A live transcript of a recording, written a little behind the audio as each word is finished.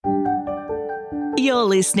You're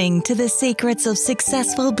listening to the Secrets of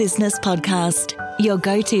Successful Business podcast, your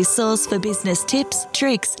go-to source for business tips,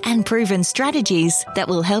 tricks, and proven strategies that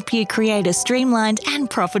will help you create a streamlined and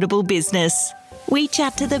profitable business. We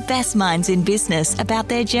chat to the best minds in business about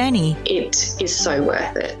their journey. It is so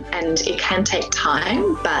worth it, and it can take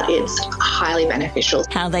time, but it's highly beneficial.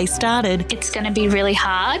 How they started. It's going to be really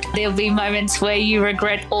hard. There'll be moments where you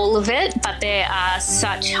regret all of it, but there are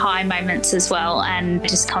such high moments as well, and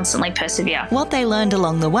just constantly persevere. What they learned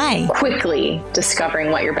along the way. Quickly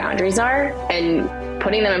discovering what your boundaries are and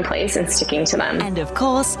putting them in place and sticking to them. And of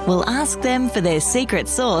course, we'll ask them for their secret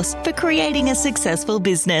sauce for creating a successful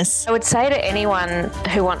business. I would say to anyone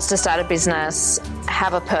who wants to start a business,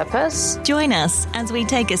 have a purpose. Join us as we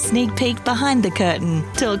take a sneak peek behind the curtain,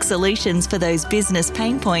 talk solutions for those business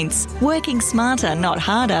pain points, working smarter, not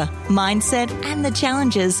harder, mindset, and the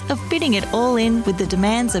challenges of fitting it all in with the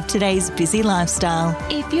demands of today's busy lifestyle.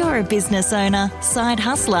 If you're a business owner, side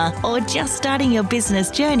hustler, or just starting your business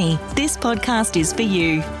journey, this podcast is for you.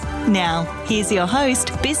 Now, here's your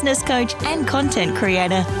host, business coach, and content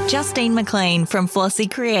creator, Justine McLean from Flossy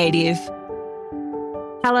Creative.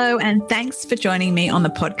 Hello, and thanks for joining me on the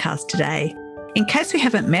podcast today. In case we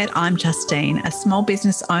haven't met, I'm Justine, a small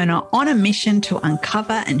business owner on a mission to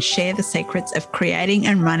uncover and share the secrets of creating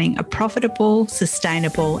and running a profitable,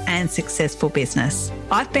 sustainable, and successful business.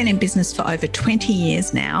 I've been in business for over 20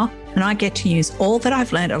 years now, and I get to use all that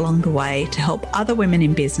I've learned along the way to help other women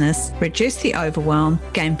in business reduce the overwhelm,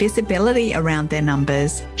 gain visibility around their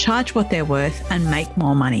numbers, charge what they're worth, and make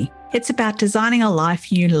more money. It's about designing a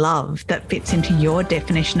life you love that fits into your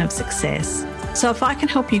definition of success. So if I can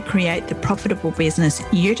help you create the profitable business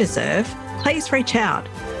you deserve, please reach out.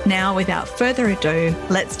 Now, without further ado,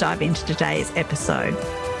 let's dive into today's episode.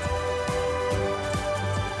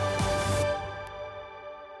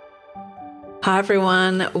 Hi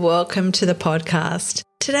everyone, welcome to the podcast.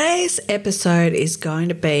 Today's episode is going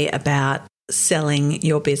to be about selling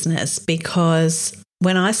your business, because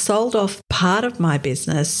when I sold off part of my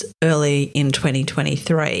business early in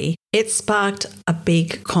 2023, it sparked a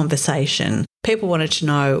big conversation. People wanted to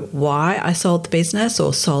know why I sold the business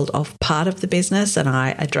or sold off part of the business, and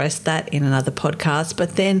I addressed that in another podcast.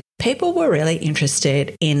 But then people were really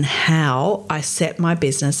interested in how I set my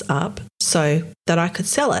business up so that I could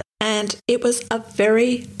sell it. And it was a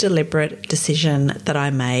very deliberate decision that I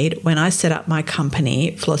made when I set up my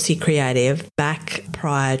company, Flossy Creative, back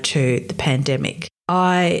prior to the pandemic.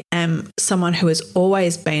 I am someone who has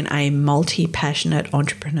always been a multi-passionate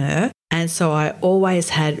entrepreneur, and so I always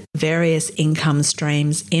had various income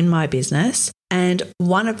streams in my business. And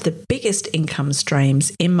one of the biggest income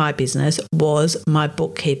streams in my business was my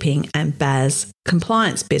bookkeeping and BAS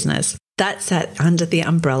compliance business. That sat under the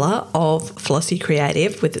umbrella of Flossy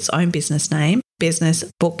Creative with its own business name, Business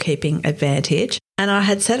Bookkeeping Advantage. And I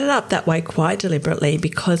had set it up that way quite deliberately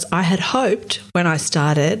because I had hoped when I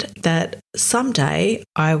started that someday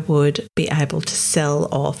I would be able to sell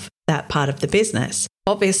off that part of the business.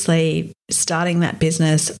 Obviously, starting that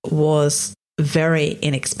business was very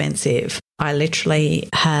inexpensive. I literally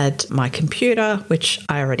had my computer, which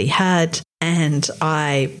I already had, and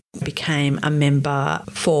I became a member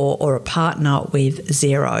for or a partner with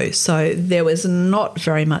Xero. So there was not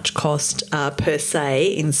very much cost per se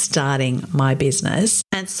in starting my business.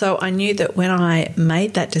 And so I knew that when I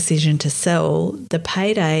made that decision to sell, the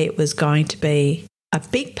payday was going to be a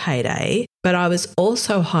big payday, but I was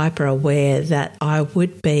also hyper aware that I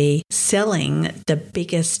would be selling the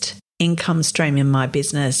biggest income stream in my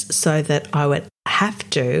business so that I would have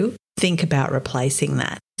to think about replacing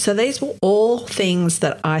that. So these were all things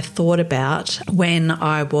that I thought about when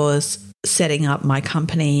I was setting up my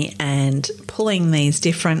company and pulling these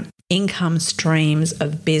different income streams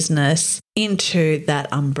of business into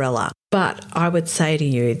that umbrella. But I would say to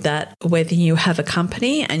you that whether you have a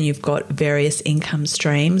company and you've got various income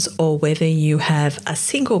streams, or whether you have a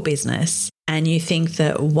single business and you think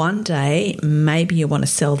that one day maybe you want to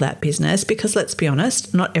sell that business, because let's be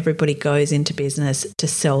honest, not everybody goes into business to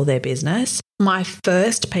sell their business. My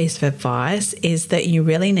first piece of advice is that you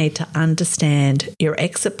really need to understand your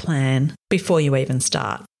exit plan before you even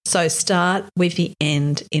start. So start with the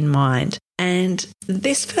end in mind. And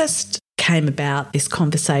this first came about, this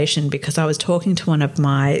conversation, because I was talking to one of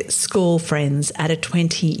my school friends at a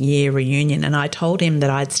 20-year reunion, and I told him that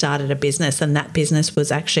I'd started a business, and that business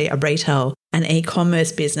was actually a retail and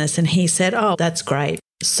e-commerce business. And he said, "Oh, that's great.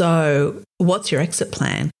 so what's your exit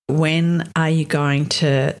plan? When are you going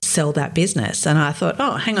to sell that business? And I thought,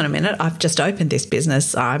 oh, hang on a minute. I've just opened this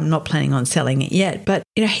business. I'm not planning on selling it yet. But,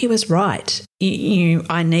 he was right.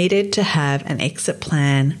 I needed to have an exit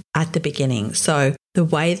plan at the beginning. So the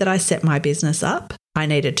way that I set my business up, I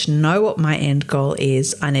needed to know what my end goal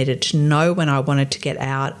is. I needed to know when I wanted to get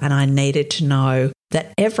out, and I needed to know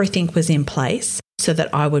that everything was in place so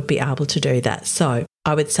that I would be able to do that. So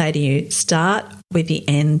I would say to you, start with the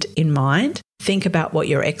end in mind. Think about what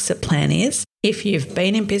your exit plan is. If you've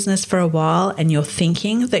been in business for a while and you're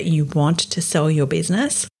thinking that you want to sell your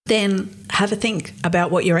business, then have a think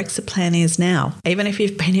about what your exit plan is now. Even if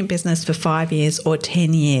you've been in business for 5 years or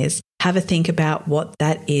 10 years, have a think about what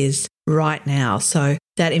that is right now. So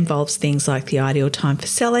that involves things like the ideal time for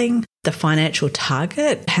selling, the financial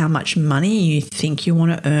target, how much money you think you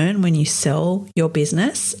want to earn when you sell your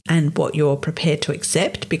business, and what you're prepared to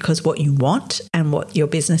accept, because what you want and what your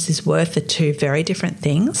business is worth are two very different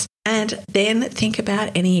things. And then think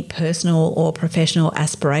about any personal or professional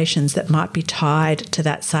aspirations that might be tied to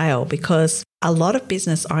that sale, because a lot of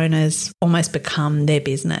business owners almost become their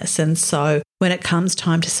business. And so when it comes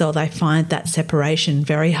time to sell, they find that separation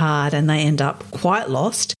very hard and they end up quite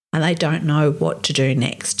lost and they don't know what to do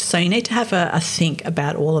next. So you need to have a think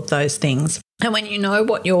about all of those things. And when you know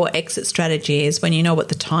what your exit strategy is, when you know what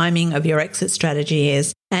the timing of your exit strategy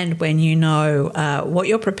is, and when you know what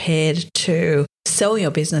you're prepared to sell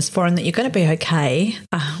your business for, and that you're going to be okay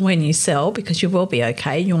when you sell, because you will be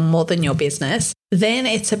okay, you're more than your business, then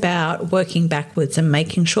it's about working backwards and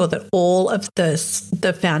making sure that all of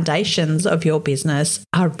the foundations of your business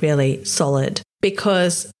are really solid.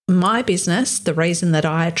 Because my business, the reason that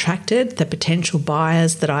I attracted the potential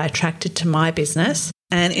buyers that I attracted to my business,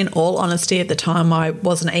 and in all honesty, at the time, I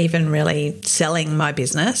wasn't even really selling my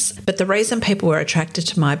business. But the reason people were attracted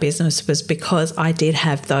to my business was because I did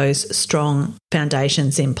have those strong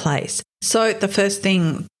foundations in place. So the first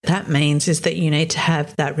thing that means is that you need to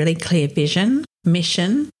have that really clear vision,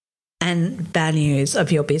 mission, and values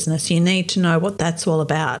of your business. You need to know what that's all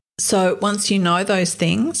about. So once you know those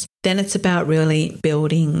things, then it's about really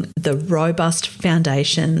building the robust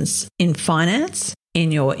foundations in finance,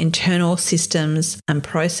 in your internal systems and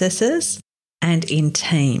processes, and in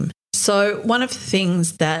team. So one of the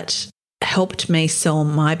things that helped me sell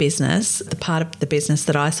my business, the part of the business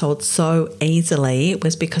that I sold so easily,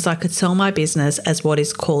 was because I could sell my business as what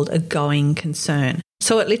is called a going concern.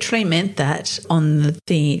 So it literally meant that on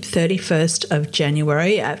the 31st of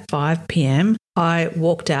January at 5 p.m, I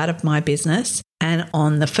walked out of my business, and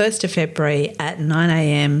on the 1st of February at 9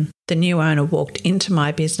 a.m, the new owner walked into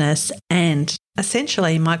my business, and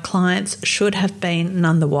essentially my clients should have been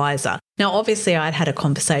none the wiser. Now, obviously, I'd had a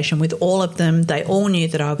conversation with all of them. They all knew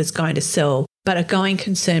that I was going to sell, but a going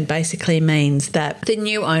concern basically means that the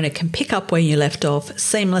new owner can pick up where you left off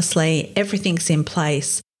seamlessly. Everything's in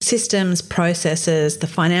place. Systems, processes, the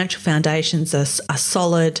financial foundations are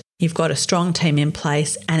solid. You've got a strong team in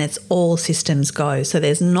place, and it's all systems go. So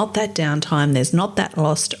there's not that downtime. There's not that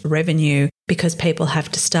lost revenue because people have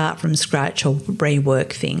to start from scratch or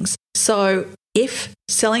rework things. So if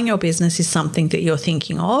selling your business is something that you're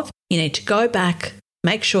thinking of, you need to go back,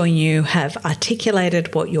 make sure you have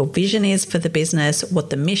articulated what your vision is for the business, what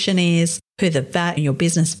the mission is, who your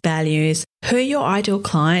business values, who your ideal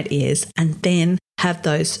client is, and then have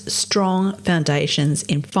those strong foundations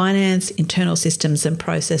in finance, internal systems and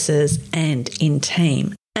processes, and in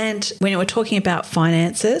team. And when we're talking about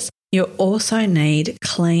finances, you also need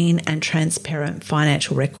clean and transparent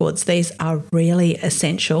financial records. These are really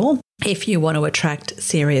essential if you want to attract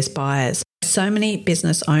serious buyers. So many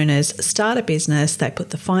business owners start a business, they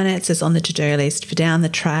put the finances on the to-do list for down the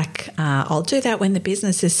track. I'll do that when the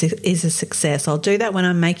business is a success. I'll do that when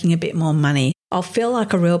I'm making a bit more money. I'll feel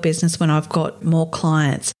like a real business when I've got more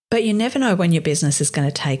clients. But you never know when your business is going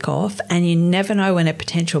to take off, and you never know when a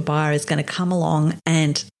potential buyer is going to come along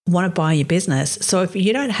and want to buy your business. So if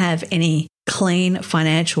you don't have any clean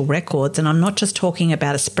financial records, and I'm not just talking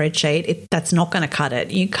about a spreadsheet, that's not going to cut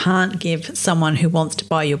it. You can't give someone who wants to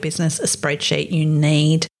buy your business a spreadsheet. You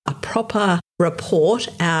need a proper report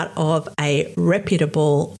out of a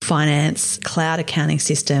reputable finance cloud accounting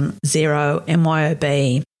system, Xero,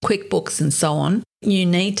 MYOB, QuickBooks, and so on. You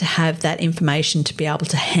need to have that information to be able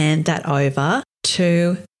to hand that over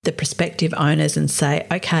to the prospective owners and say,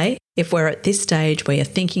 okay, if we're at this stage where you're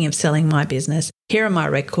thinking of selling my business, here are my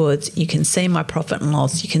records. You can see my profit and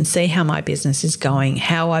loss. You can see how my business is going,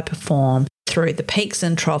 how I perform through the peaks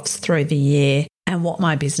and troughs through the year. and what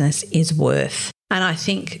my business is worth. And I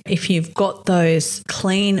think if you've got those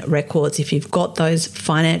clean records, if you've got those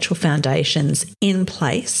financial foundations in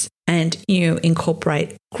place, and you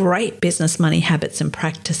incorporate great business money habits and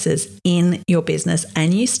practices in your business,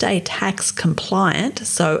 and you stay tax compliant,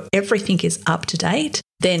 so everything is up to date,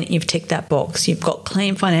 then you've ticked that box. You've got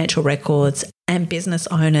clean financial records, and business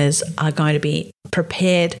owners are going to be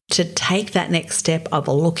prepared to take that next step of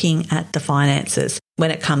looking at the finances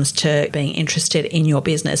when it comes to being interested in your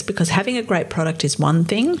business. Because having a great product is one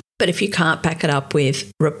thing, but if you can't back it up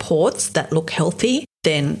with reports that look healthy,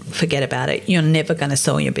 then forget about it. You're never going to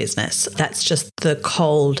sell your business. That's just the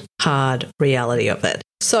cold, hard reality of it.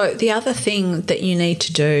 So the other thing that you need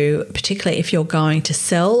to do, particularly if you're going to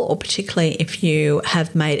sell, or particularly if you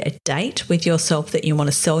have made a date with yourself that you want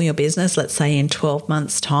to sell your business, let's say in 12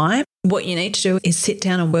 months' time, what you need to do is sit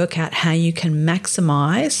down and work out how you can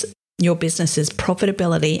maximize your business's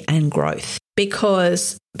profitability and growth.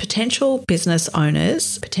 Because potential business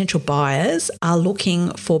owners, potential buyers are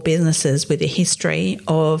looking for businesses with a history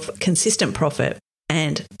of consistent profit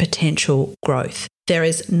and potential growth. There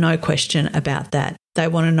is no question about that. They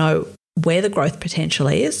want to know where the growth potential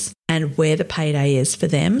is and where the payday is for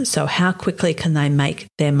them. So how quickly can they make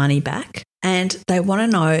their money back? And they want to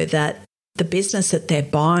know that the business that they're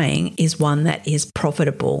buying is one that is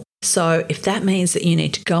profitable. So if that means that you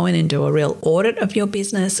need to go in and do a real audit of your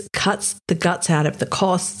business, cut the guts out of the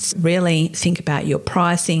costs, really think about your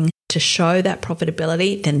pricing to show that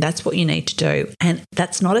profitability, then that's what you need to do. And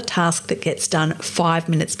that's not a task that gets done 5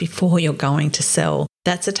 minutes before you're going to sell.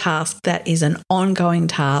 That's a task that is an ongoing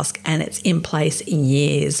task, and it's in place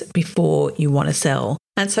years before you want to sell.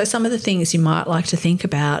 And so some of the things you might like to think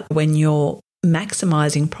about when you're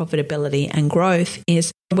maximizing profitability and growth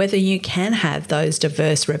is whether you can have those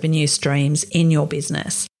diverse revenue streams in your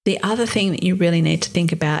business. The other thing that you really need to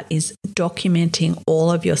think about is documenting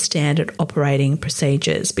all of your standard operating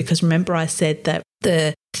procedures. Because remember, I said that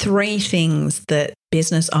the 3 things that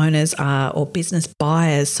business owners or business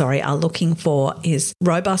buyers, are looking for is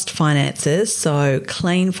robust finances, so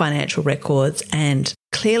clean financial records and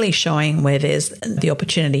clearly showing where there's the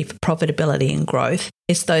opportunity for profitability and growth.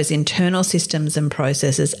 It's those internal systems and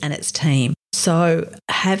processes, and its team. So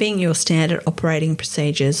having your standard operating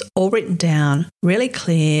procedures all written down, really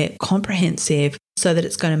clear, comprehensive, so that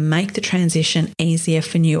it's going to make the transition easier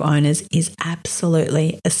for new owners is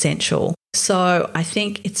absolutely essential. So I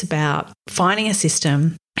think it's about finding a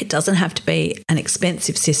system. It doesn't have to be an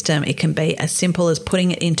expensive system. It can be as simple as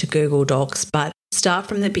putting it into Google Docs, but start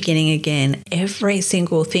from the beginning again. Every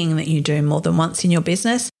single thing that you do more than once in your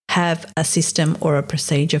business, have a system or a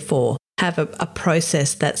procedure for. Have a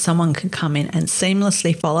process that someone can come in and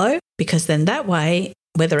seamlessly follow, because then that way,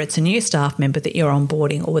 whether it's a new staff member that you're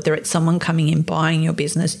onboarding or whether it's someone coming in buying your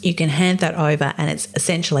business, you can hand that over, and it's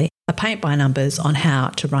essentially a paint by numbers on how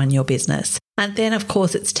to run your business. And then, of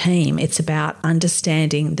course, it's team. It's about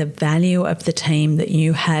understanding the value of the team that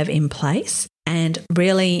you have in place and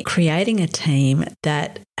really creating a team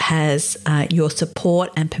that has your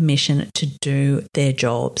support and permission to do their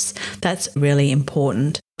jobs. That's really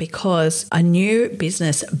important, because a new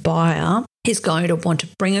business buyer is going to want to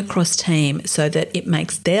bring across team so that it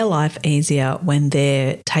makes their life easier when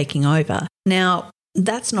they're taking over. Now,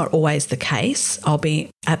 that's not always the case. I'll be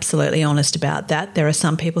absolutely honest about that. There are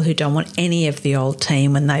some people who don't want any of the old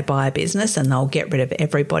team when they buy a business, and they'll get rid of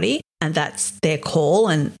everybody, and that's their call.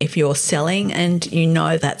 And if you're selling and you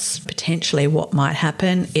know that's potentially what might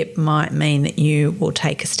happen, it might mean that you will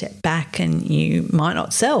take a step back and you might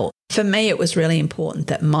not sell. For me, it was really important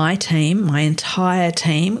that my team, my entire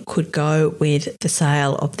team, could go with the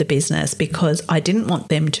sale of the business, because I didn't want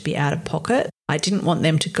them to be out of pocket. I didn't want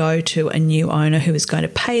them to go to a new owner who was going to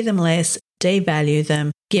pay them less, devalue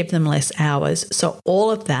them, give them less hours. So all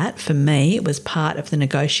of that for me was part of the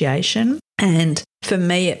negotiation. And for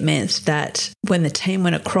me, it meant that when the team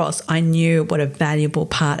went across, I knew what a valuable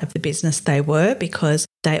part of the business they were, because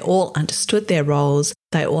they all understood their roles,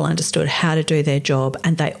 they all understood how to do their job,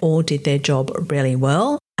 and they all did their job really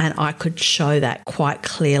well. And I could show that quite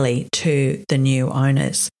clearly to the new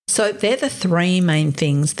owners. So they're the 3 main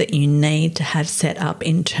things that you need to have set up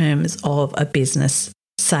in terms of a business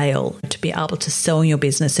sale to be able to sell your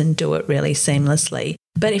business and do it really seamlessly.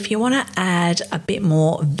 But if you want to add a bit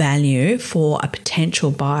more value for a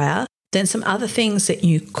potential buyer, then some other things that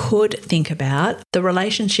you could think about, the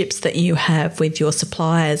relationships that you have with your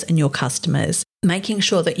suppliers and your customers, making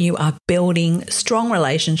sure that you are building strong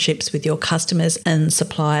relationships with your customers and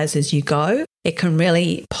suppliers as you go. It can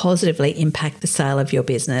really positively impact the sale of your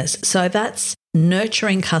business. So that's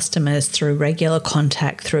nurturing customers through regular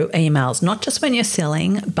contact, through emails, not just when you're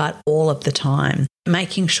selling, but all of the time.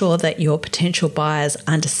 Making sure that your potential buyers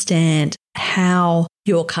understand how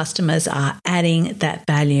your customers are adding that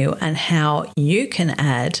value and how you can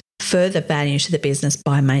add further value to the business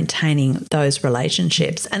by maintaining those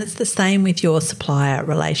relationships. And it's the same with your supplier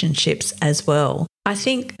relationships as well. I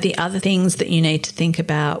think the other things that you need to think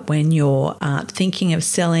about when you're thinking of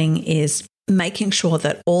selling is making sure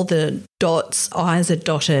that all the I's are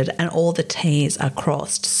dotted and all the T's are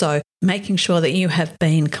crossed. So making sure that you have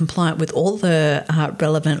been compliant with all the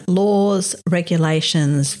relevant laws,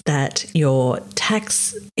 regulations, that your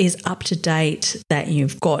tax is up to date, that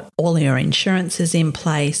you've got all your insurances in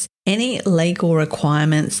place, any legal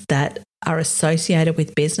requirements that are associated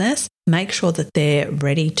with business, make sure that they're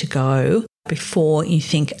ready to go before you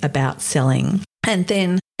think about selling. And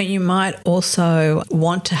then you might also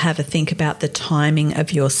want to have a think about the timing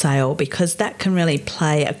of your sale, because that can really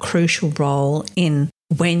play a crucial role in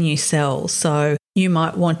when you sell. So you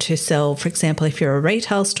might want to sell, for example, if you're a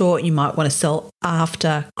retail store, you might want to sell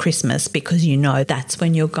after Christmas because you know that's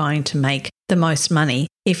when you're going to make the most money.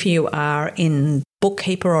 If you are in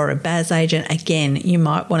bookkeeper or a BAS agent, again, you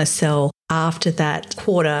might want to sell after that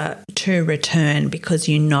Q2 return because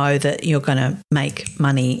you know that you're going to make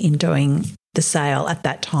money in doing the sale at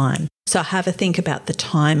that time. So have a think about the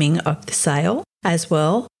timing of the sale as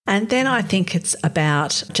well. And then I think it's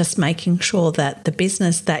about just making sure that the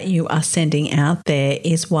business that you are sending out there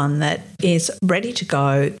is one that is ready to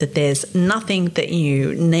go, that there's nothing that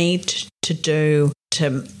you need to do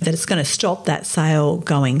that it's going to stop that sale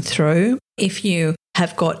going through. If you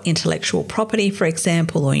have got intellectual property, for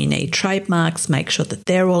example, or you need trademarks, make sure that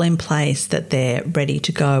they're all in place, that they're ready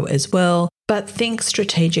to go as well. But think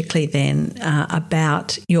strategically then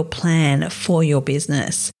about your plan for your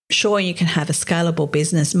business. Sure, you can have a scalable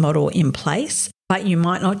business model in place, but you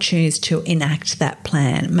might not choose to enact that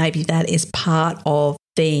plan. Maybe that is part of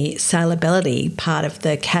the saleability, part of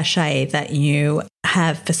the cachet that you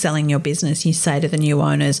have for selling your business. You say to the new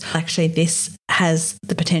owners, actually, this has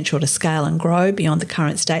the potential to scale and grow beyond the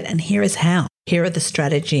current state, and here is how. Here are the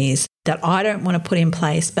strategies that I don't want to put in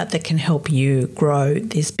place, but that can help you grow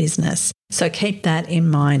this business. So keep that in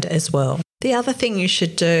mind as well. The other thing you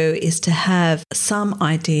should do is to have some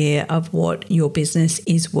idea of what your business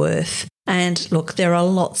is worth. And look, there are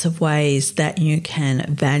lots of ways that you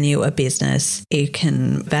can value a business. You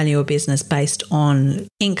can value a business based on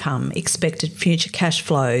income, expected future cash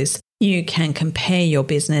flows. You can compare your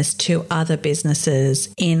business to other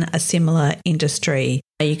businesses in a similar industry.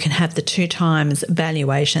 You can have the 2 times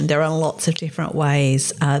valuation. There are lots of different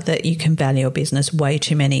ways that you can value a business, way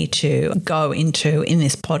too many to go into in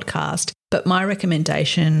this podcast. But my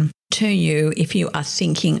recommendation to you, if you are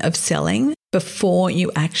thinking of selling, before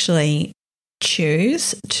you actually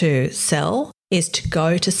choose to sell, is to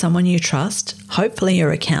go to someone you trust, hopefully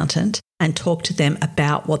your accountant, and talk to them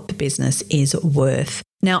about what the business is worth.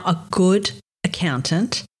 Now, a good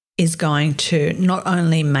accountant is going to not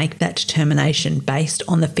only make that determination based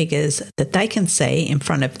on the figures that they can see in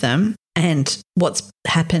front of them and what's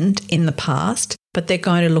happened in the past, but they're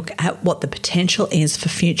going to look at what the potential is for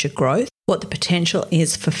future growth, what the potential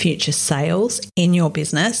is for future sales in your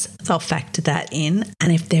business. They'll factor that in.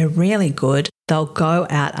 And if they're really good, they'll go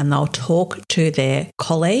out and they'll talk to their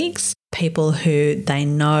colleagues, people who they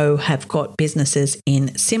know have got businesses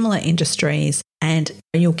in similar industries, and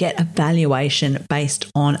you'll get a valuation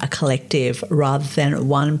based on a collective rather than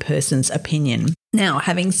one person's opinion. Now,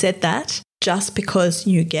 having said that, just because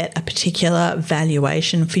you get a particular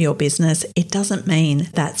valuation for your business, it doesn't mean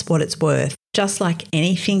that's what it's worth. Just like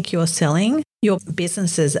anything you're selling, your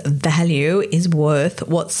business's value is worth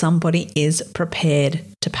what somebody is prepared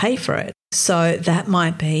to pay for it. So that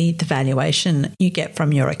might be the valuation you get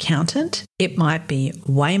from your accountant. It might be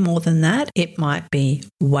way more than that. It might be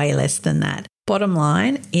way less than that. Bottom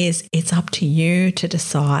line is it's up to you to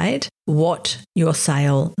decide what your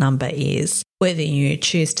sale number is, whether you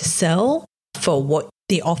choose to sell for what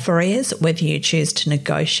the offer is, whether you choose to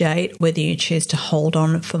negotiate, whether you choose to hold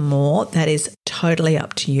on for more. That is totally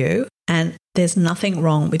up to you. And there's nothing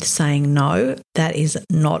wrong with saying no. That is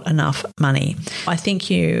not enough money. I think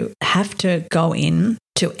you have to go in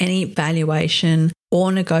to any valuation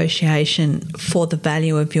or negotiation for the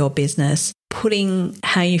value of your business, putting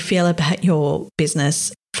how you feel about your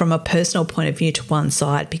business from a personal point of view to one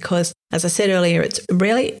side, because as I said earlier, it's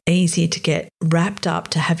really easy to get wrapped up,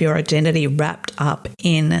 to have your identity wrapped up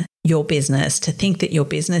in your business, to think that your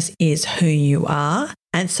business is who you are.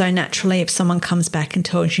 And so naturally, if someone comes back and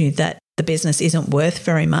tells you that the business isn't worth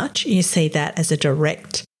very much, you see that as a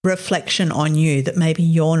direct reflection on you, that maybe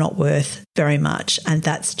you're not worth very much. And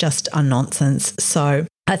that's just a nonsense. So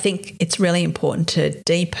I think it's really important to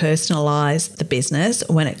depersonalize the business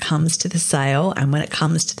when it comes to the sale and when it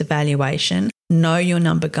comes to the valuation. Know your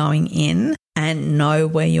number going in and know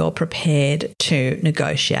where you're prepared to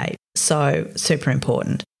negotiate. So super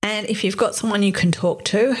important. And if you've got someone you can talk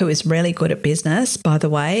to who is really good at business, by the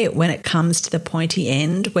way, when it comes to the pointy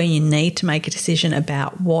end where you need to make a decision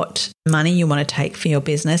about what money you want to take for your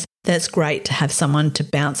business, that's great to have someone to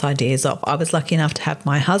bounce ideas off. I was lucky enough to have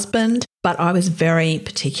my husband, but I was very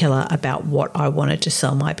particular about what I wanted to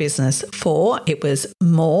sell my business for. It was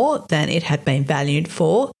more than it had been valued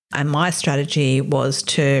for. And my strategy was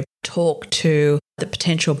to talk to the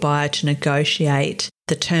potential buyer to negotiate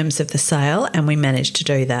the terms of the sale, and we managed to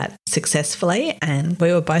do that successfully, and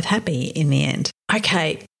we were both happy in the end.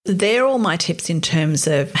 Okay, they're all my tips in terms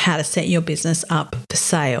of how to set your business up for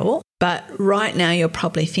sale. But right now you're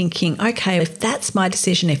probably thinking, okay, if that's my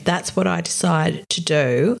decision, if that's what I decide to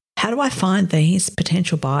do, how do I find these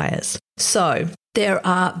potential buyers? So there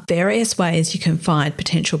are various ways you can find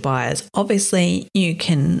potential buyers. Obviously, you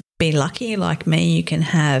can be lucky like me. You can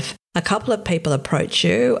have a couple of people approach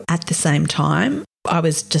you at the same time. I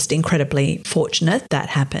was just incredibly fortunate that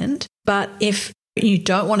happened. But if you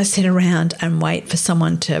don't want to sit around and wait for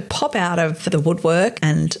someone to pop out of the woodwork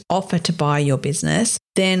and offer to buy your business,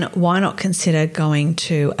 then why not consider going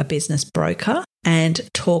to a business broker and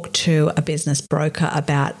talk to a business broker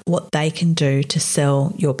about what they can do to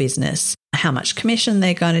sell your business, how much commission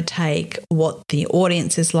they're going to take, what the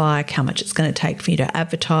audience is like, how much it's going to take for you to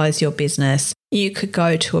advertise your business. You could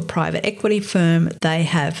go to a private equity firm. They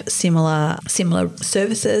have similar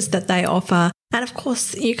services that they offer. And of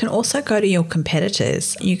course, you can also go to your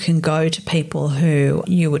competitors. You can go to people who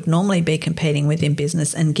you would normally be competing with in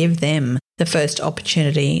business and give them the first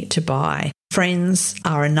opportunity to buy. Friends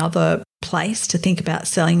are another place to think about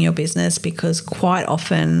selling your business, because quite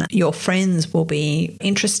often your friends will be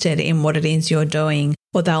interested in what it is you're doing,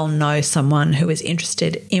 or they'll know someone who is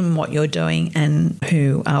interested in what you're doing and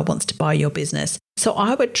who wants to buy your business. So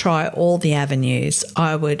I would try all the avenues.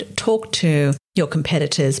 I would talk to your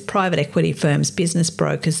competitors, private equity firms, business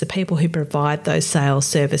brokers, the people who provide those sales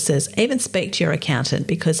services. Even speak to your accountant,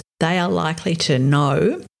 because they are likely to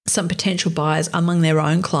know some potential buyers among their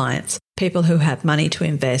own clients, people who have money to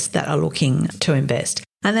invest that are looking to invest.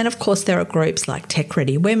 And then, of course, there are groups like Tech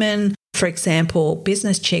Ready Women, for example,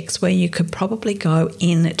 Business Chicks, where you could probably go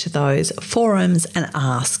into those forums and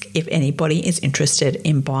ask if anybody is interested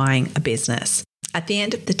in buying a business. At the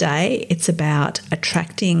end of the day, it's about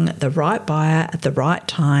attracting the right buyer at the right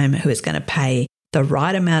time who is going to pay the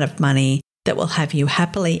right amount of money that will have you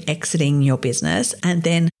happily exiting your business. And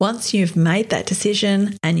then once you've made that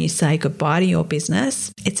decision and you say goodbye to your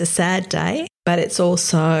business, it's a sad day, but it's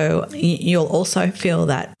also, you'll also feel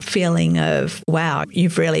that feeling of, wow,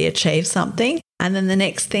 you've really achieved something. And then the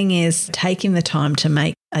next thing is taking the time to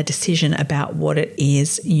make a decision about what it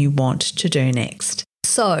is you want to do next.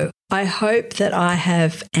 So I hope that I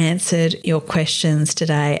have answered your questions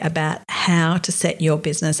today about how to set your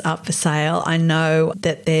business up for sale. I know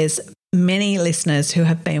that there's many listeners who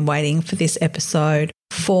have been waiting for this episode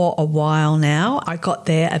for a while now. I got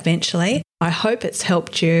there eventually. I hope it's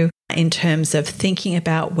helped you in terms of thinking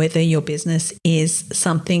about whether your business is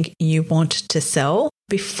something you want to sell.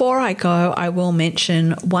 Before I go, I will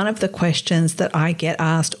mention one of the questions that I get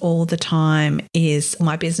asked all the time is,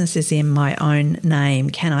 my business is in my own name.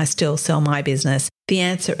 Can I still sell my business? The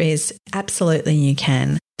answer is absolutely you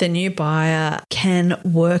can. The new buyer can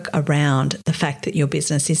work around the fact that your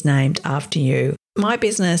business is named after you. My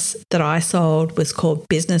business that I sold was called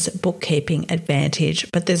Business Bookkeeping Advantage,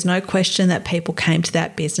 but there's no question that people came to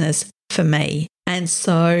that business for me. And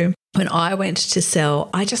so when I went to sell,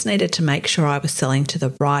 I just needed to make sure I was selling to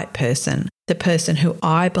the right person, the person who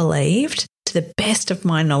I believed, to the best of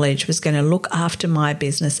my knowledge, was going to look after my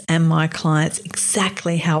business and my clients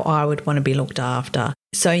exactly how I would want to be looked after.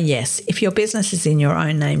 So yes, if your business is in your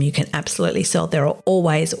own name, you can absolutely sell. There are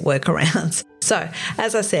always workarounds. So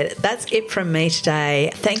as I said, that's it from me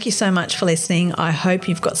today. Thank you so much for listening. I hope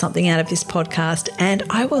you've got something out of this podcast, and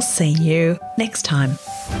I will see you next time.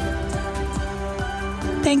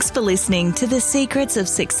 Thanks for listening to the Secrets of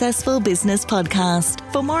Successful Business podcast.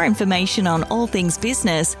 For more information on all things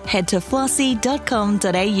business, head to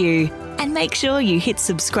flossie.com.au and make sure you hit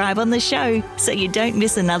subscribe on the show so you don't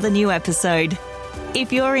miss another new episode.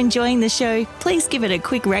 If you're enjoying the show, please give it a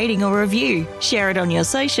quick rating or review, share it on your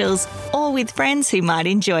socials, or with friends who might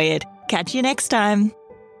enjoy it. Catch you next time.